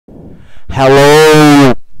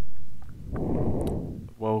Hello!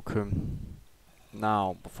 Welcome.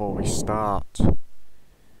 Now, before we start,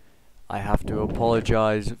 I have to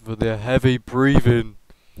apologize for the heavy breathing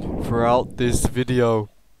throughout this video.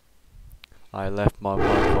 I left my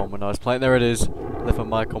mic on when I was playing. There it is. Left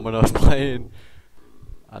my mic on when I was playing.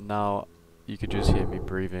 And now you can just hear me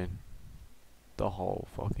breathing the whole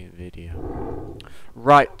fucking video.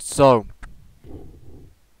 Right, so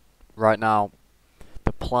right now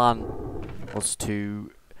the plan was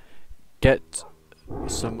to get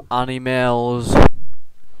some animals,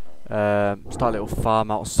 start a little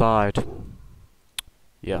farm outside.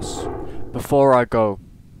 Yes. Before I go,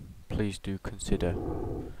 please do consider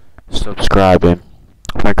subscribing.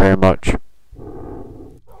 Thank you very much.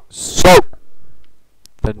 So,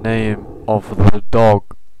 the name of the dog.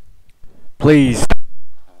 Please.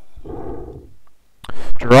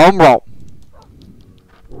 Drum roll.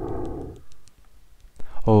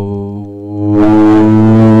 Oh.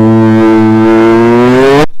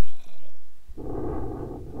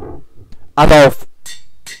 Adolf.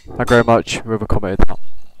 Thank you very much, whoever commented that.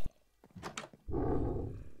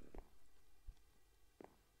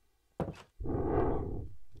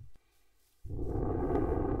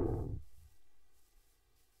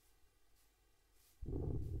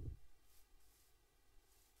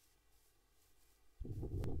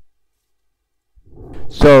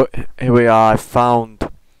 So here we are. I found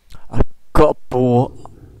a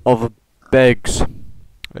couple of eggs.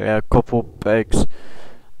 Yeah, a couple of eggs.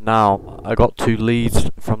 Now I got 2 leads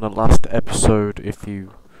from the last episode. If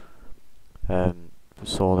you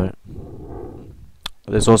saw it,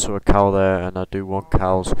 there's also a cow there, and I do want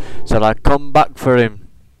cows. So I come back for him.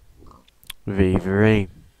 Vivery.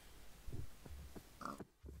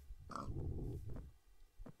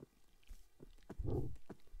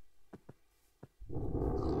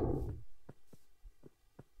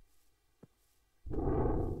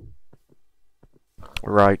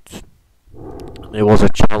 Right. It was a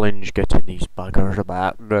challenge getting these buggers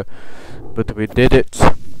back, but we did it.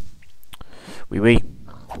 Oui.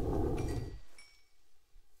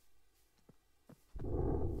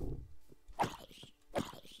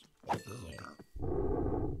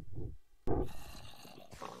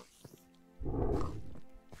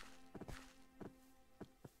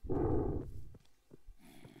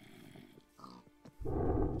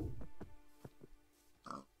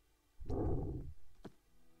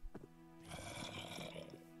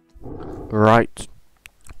 Right,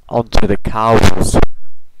 onto the cows.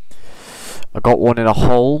 I got one in a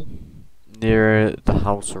hole near the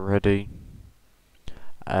house already.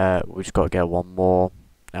 We just got to get one more,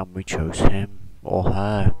 and we chose him or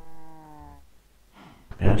her.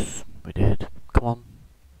 Yes, we did. Come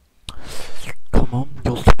on,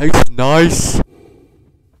 you'll taste nice.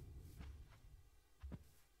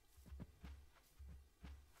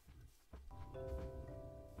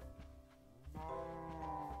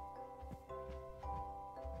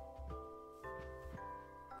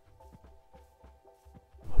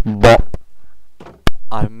 But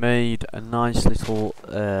I made a nice little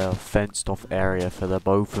fenced off area for the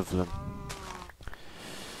both of them.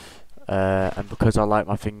 And because I like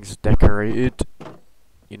my things decorated,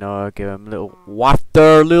 you know, I give them a little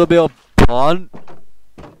wafter, a little bit of plant.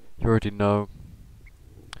 You already know.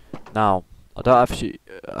 Now, I don't actually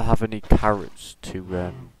have any carrots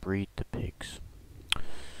to breed the pigs,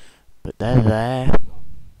 but they're there.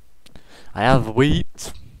 I have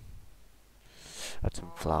wheat. Add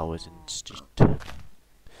some flowers and it's just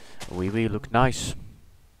we look nice.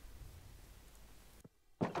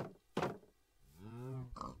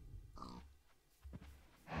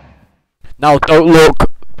 Now don't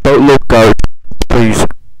look guys, please.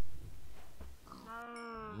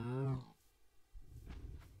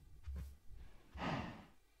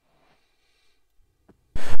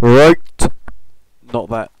 Right, not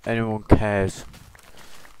that anyone cares,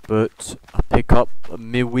 but I pick up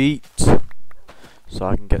my wheat so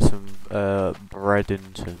I can get some bread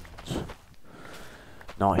and tins.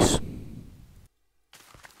 Nice.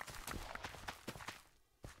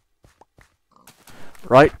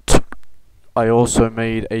 Right, I also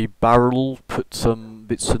made a barrel, put some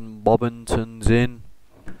bits and bobbingtons in,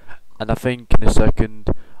 and I think in a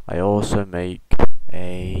second I also make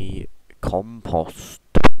a compost.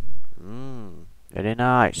 Very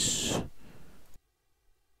nice.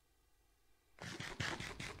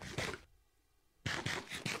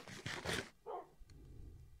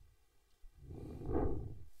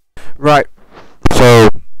 Right, so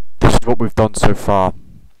this is what we've done so far.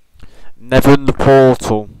 Nevin the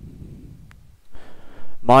portal.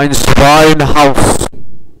 Mine's fine house.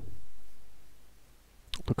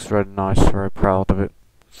 Looks very nice, very proud of it.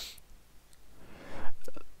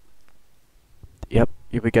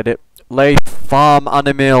 Here we get it. Late farm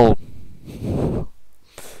animal.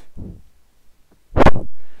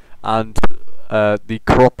 And the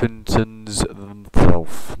Croppingtons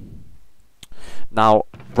themselves. Now,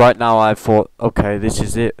 right now I thought, okay, this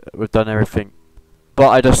is it. We've done everything. But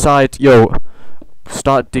I decide, yo,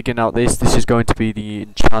 start digging out this. This is going to be the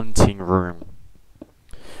enchanting room.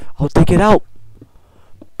 I'll dig it out.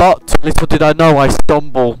 But little did I know, I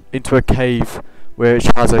stumble into a cave which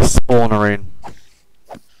has a spawner in.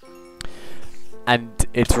 And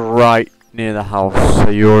it's right near the house, so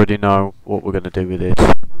you already know what we're going to do with it.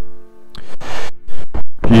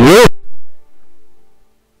 Yeah.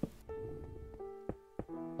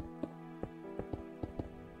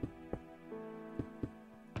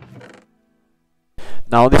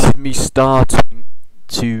 Now this is me starting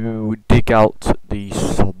to dig out the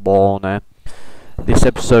spawner. This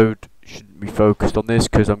episode shouldn't be focused on this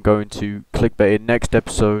because I'm going to clickbait in next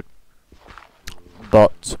episode.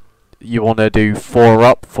 But you want to do 4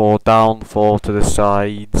 up, 4 down, 4 to the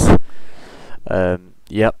sides.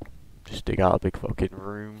 Yep. Just dig out a big fucking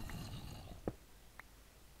room.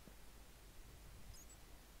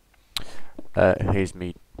 Here's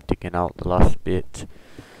me digging out the last bit.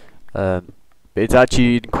 But it's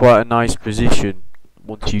actually in quite a nice position.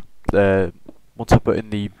 Once I put in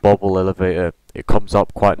the bubble elevator, it comes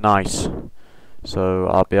up quite nice. So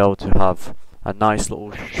I'll be able to have a nice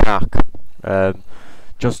little shack,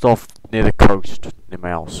 just off near the coast, near my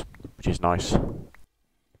house, which is nice.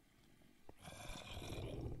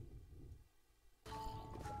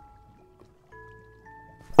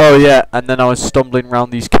 Oh yeah, and then I was stumbling around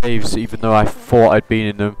these caves even though I thought I'd been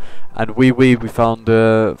in them, and we found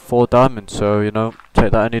 4 diamonds, so you know,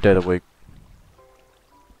 take that any day of the week.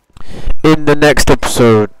 In the next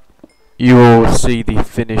episode, you will see the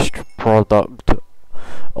finished product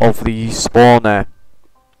of the spawner.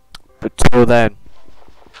 But till then,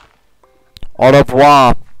 au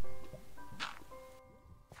revoir.